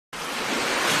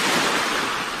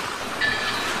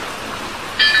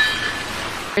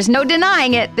There's no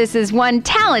denying it, this is one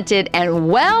talented and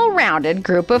well-rounded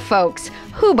group of folks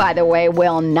who, by the way,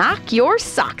 will knock your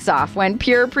socks off when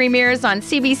Pure premieres on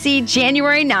CBC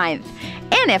January 9th.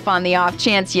 And if on the off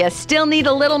chance you still need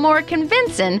a little more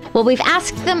convincing, well, we've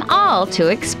asked them all to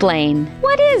explain.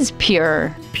 What is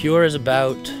Pure? Pure is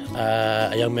about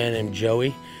a young man named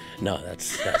Joey. No,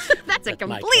 that's That's a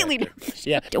completely different.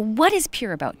 Yeah. What is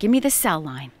Pure about? Give me the cell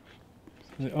line.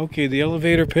 Okay, the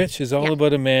elevator pitch is all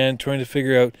about a man trying to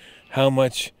figure out how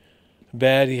much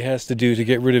bad he has to do to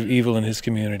get rid of evil in his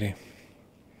community.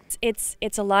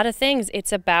 It's a lot of things.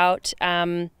 It's about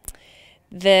the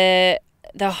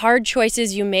hard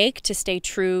choices you make to stay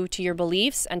true to your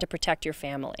beliefs and to protect your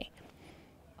family.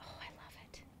 Oh, I love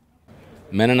it.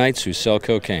 Mennonites who sell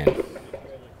cocaine.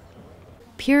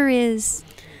 Pure is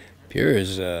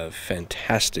a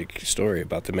fantastic story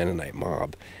about the Mennonite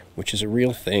mob, which is a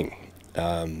real thing.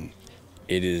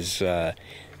 It is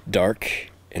dark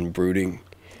and brooding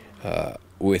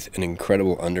with an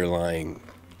incredible underlying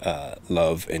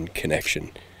love and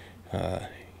connection. And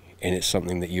it's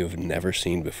something that you have never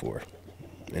seen before.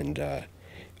 And I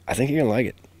think you're going to like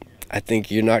it. I think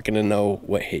you're not going to know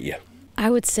what hit you. I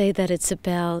would say that it's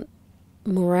about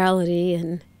morality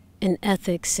and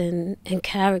ethics and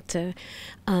character.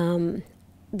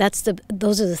 Those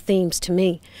are the themes to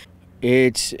me.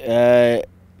 It's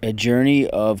a journey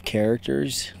of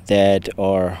characters that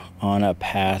are on a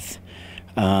path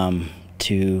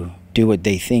to do what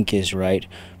they think is right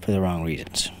for the wrong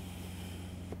reasons.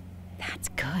 That's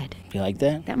good. You like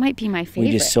that? That might be my favorite.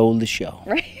 We just sold the show.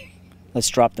 Right. Let's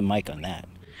drop the mic on that.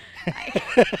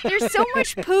 There's so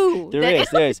much poo. There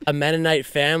is. A Mennonite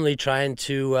family trying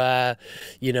to,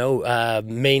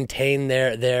 maintain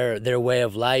their way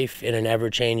of life in an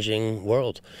ever-changing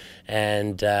world.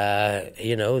 And,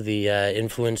 the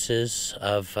influences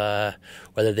of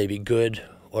whether they be good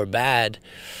or bad,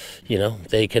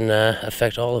 they can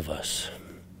affect all of us.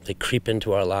 They creep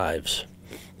into our lives,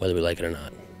 whether we like it or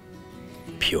not.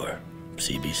 Pure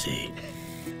CBC.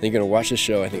 You're going to watch the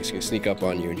show, I think it's going to sneak up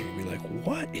on you, and you're going to be like,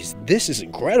 what is this? Is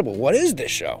incredible. What is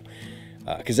this show?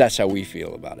 Because that's how we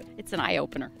feel about it. It's an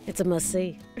eye-opener. It's a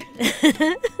must-see.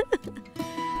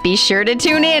 Be sure to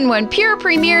tune in when Pure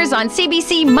premieres on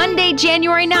CBC Monday,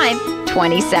 January 9th,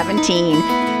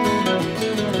 2017.